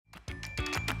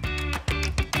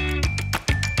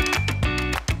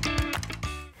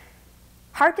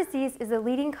Heart disease is the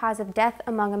leading cause of death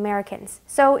among Americans,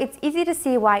 so it's easy to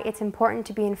see why it's important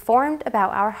to be informed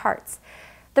about our hearts.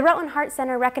 The Rutland Heart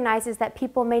Center recognizes that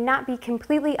people may not be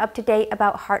completely up to date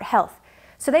about heart health,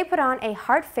 so they put on a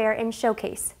heart fair and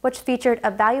showcase, which featured a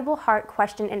valuable heart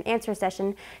question and answer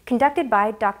session conducted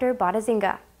by Dr.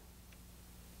 Bonazinga.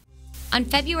 On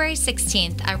February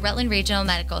 16th at Rutland Regional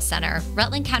Medical Center,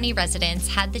 Rutland County residents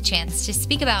had the chance to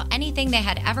speak about anything they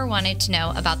had ever wanted to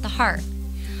know about the heart.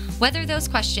 Whether those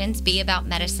questions be about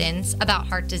medicines, about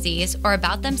heart disease, or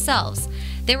about themselves,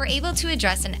 they were able to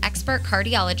address an expert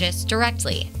cardiologist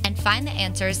directly and find the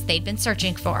answers they'd been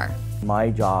searching for. My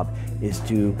job is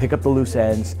to pick up the loose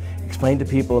ends, explain to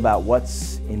people about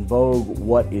what's in vogue,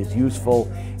 what is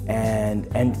useful, and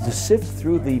to sift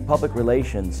through the public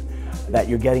relations that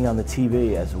you're getting on the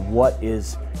TV as what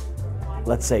is,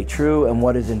 let's say, true and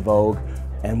what is in vogue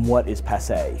and what is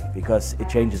passé, because it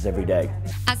changes every day.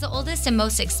 As the oldest and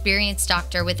most experienced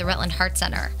doctor with the Rutland Heart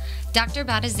Center, Dr.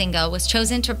 Bonazinga was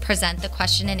chosen to present the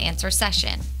question and answer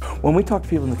session. When we talk to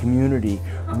people in the community,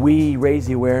 we raise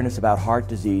the awareness about heart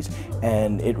disease,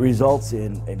 and it results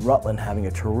in Rutland having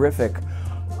a terrific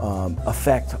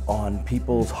effect on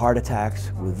people's heart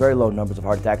attacks, with very low numbers of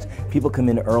heart attacks. People come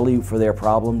in early for their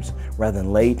problems rather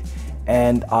than late.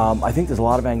 And I think there's a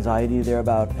lot of anxiety there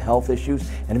about health issues.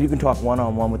 And if you can talk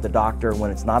one-on-one with the doctor when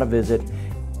it's not a visit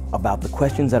about the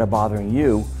questions that are bothering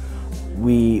you,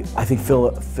 I think,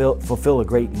 fulfill a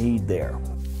great need there.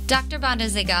 Dr.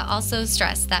 Bonazinga also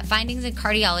stressed that findings in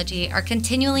cardiology are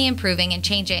continually improving and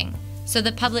changing, so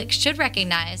the public should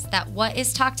recognize that what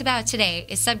is talked about today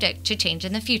is subject to change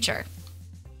in the future.